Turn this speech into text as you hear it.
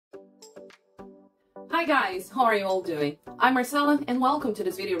Hi guys, how are you all doing? I'm Marcella and welcome to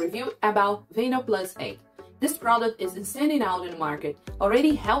this video review about VenoPlus 8. This product is standing out in the market,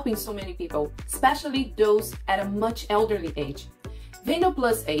 already helping so many people, especially those at a much elderly age.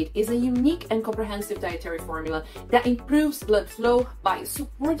 VenoPlus 8 is a unique and comprehensive dietary formula that improves blood flow by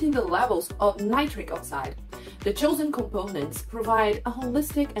supporting the levels of nitric oxide. The chosen components provide a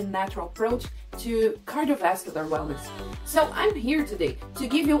holistic and natural approach to cardiovascular wellness. So I'm here today to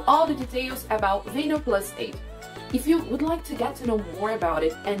give you all the details about VenoPlus 8. If you would like to get to know more about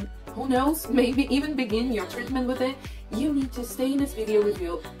it and who knows, maybe even begin your treatment with it, you need to stay in this video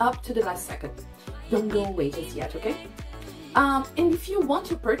review up to the last second. Don't go away just yet, okay? And if you want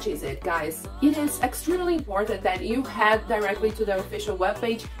to purchase it, guys, it is extremely important that you head directly to the official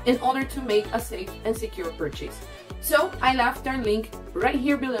webpage in order to make a safe and secure purchase. So I left their link right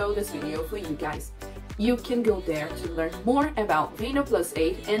here below this video for you guys. You can go there to learn more about VenoPlus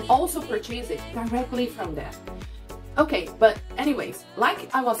 8 and also purchase it directly from there. Okay, but anyways,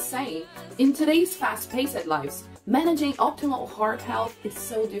 like I was saying, in today's fast-paced lives, managing optimal heart health is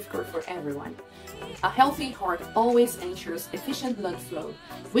so difficult for everyone. A healthy heart always ensures efficient blood flow,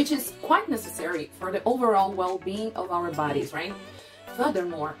 which is quite necessary for the overall well-being of our bodies, right?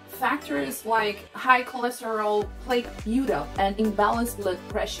 Furthermore, factors like high cholesterol, plaque buildup, and imbalanced blood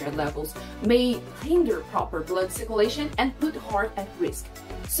pressure levels may hinder proper blood circulation and put heart at risk.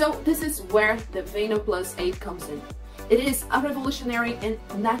 So this is where the VenoPlus 8 comes in. It is a revolutionary and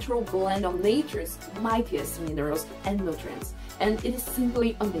natural blend of nature's mightiest minerals and nutrients, and it is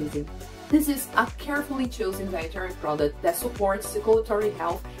simply amazing. This is a carefully chosen dietary product that supports circulatory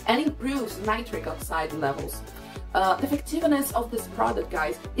health and improves nitric oxide levels. The effectiveness of this product,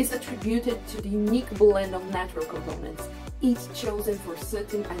 guys, is attributed to the unique blend of natural components, each chosen for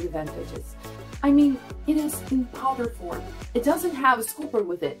certain advantages. I mean, it is in powder form. It doesn't have a scooper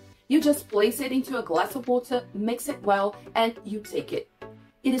with it. You just place it into a glass of water, mix it well, and you take it.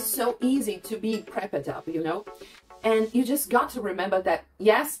 It is so easy to be prepped up, you know? And you just got to remember that,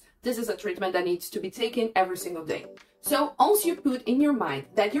 yes, this is a treatment that needs to be taken every single day. So once you put in your mind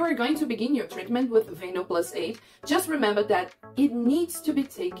that you are going to begin your treatment with VenoPlus 8, just remember that it needs to be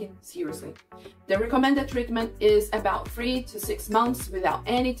taken seriously. The recommended treatment is about 3 to 6 months without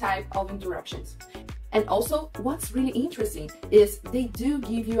any type of interruptions. And also, what's really interesting is they do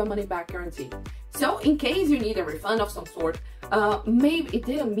give you a money-back guarantee. So in case you need a refund of some sort, maybe it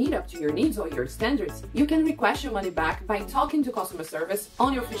didn't meet up to your needs or your standards, you can request your money back by talking to customer service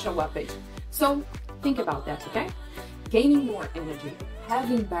on your official webpage. So think about that, okay? Gaining more energy,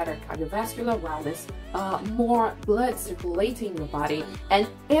 having better cardiovascular wellness, more blood circulating in your body, and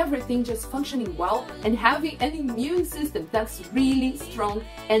everything just functioning well, and having an immune system that's really strong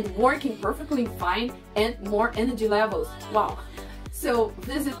and working perfectly fine, and more energy levels. Wow! So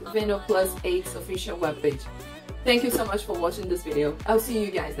visit VenoPlus 8's official webpage. Thank you so much for watching this video. I'll see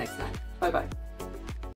you guys next time. Bye bye.